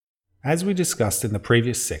As we discussed in the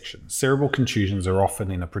previous section, cerebral contusions are often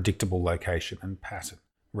in a predictable location and pattern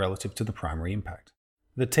relative to the primary impact.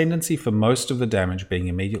 The tendency for most of the damage being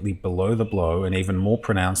immediately below the blow and even more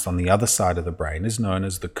pronounced on the other side of the brain is known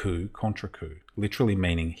as the coup contra coup, literally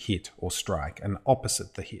meaning hit or strike, and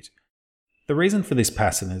opposite the hit. The reason for this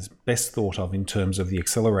pattern is best thought of in terms of the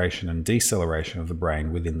acceleration and deceleration of the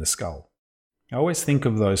brain within the skull. I always think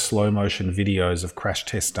of those slow-motion videos of crash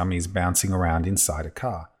test dummies bouncing around inside a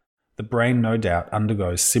car. The brain no doubt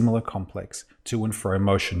undergoes similar complex to and fro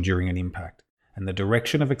motion during an impact, and the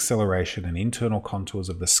direction of acceleration and internal contours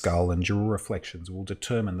of the skull and dural reflections will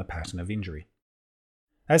determine the pattern of injury.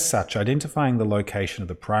 As such, identifying the location of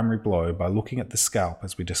the primary blow by looking at the scalp,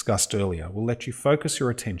 as we discussed earlier, will let you focus your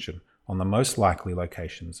attention on the most likely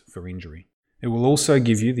locations for injury. It will also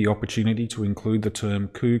give you the opportunity to include the term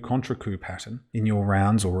coup contra coup pattern in your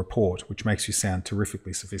rounds or report, which makes you sound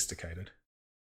terrifically sophisticated.